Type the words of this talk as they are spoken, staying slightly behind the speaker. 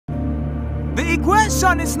The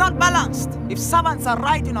equation is not balanced if servants are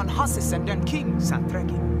riding on horses and then kings are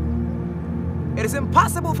trekking. It is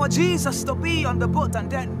impossible for Jesus to be on the boat and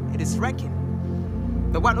then it is wrecking.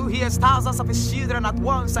 The one who hears thousands of his children at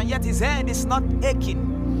once and yet his head is not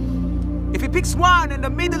aching. If he picks one in the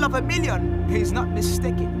middle of a million, he is not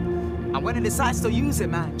mistaken. And when he decides to use a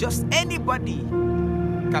man, just anybody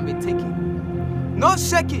can be taken. No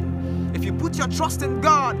shaking. If you put your trust in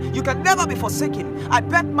God, you can never be forsaken. I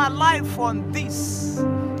bet my life on this.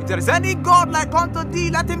 If there is any God like unto thee,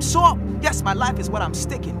 let him show up. Yes, my life is what I'm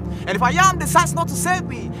staking. And if I am decides not to save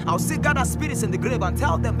me, I'll still gather spirits in the grave and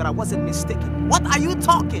tell them that I wasn't mistaken. What are you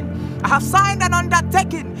talking? I have signed an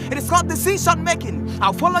undertaking. It is called decision making.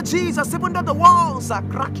 I'll follow Jesus even though the walls are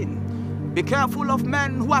cracking. Be careful of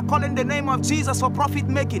men who are calling the name of Jesus for profit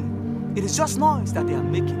making. It is just noise that they are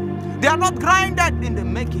making. They are not grinded in the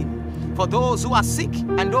making. For those who are sick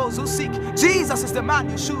and those who seek, Jesus is the man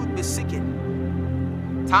you should be seeking.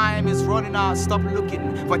 Time is running out, stop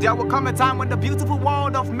looking. For there will come a time when the beautiful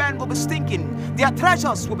world of men will be stinking. Their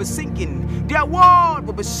treasures will be sinking. Their world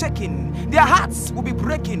will be shaking. Their hearts will be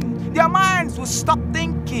breaking. Their minds will stop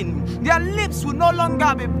thinking. Their lips will no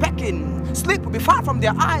longer be becking. Sleep will be far from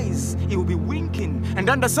their eyes. He will be winking. And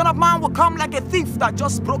then the Son of Man will come like a thief that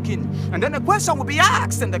just broke in. And then a question will be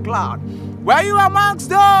asked in the cloud. Were you amongst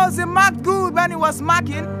those he marked good when he was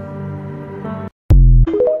marking?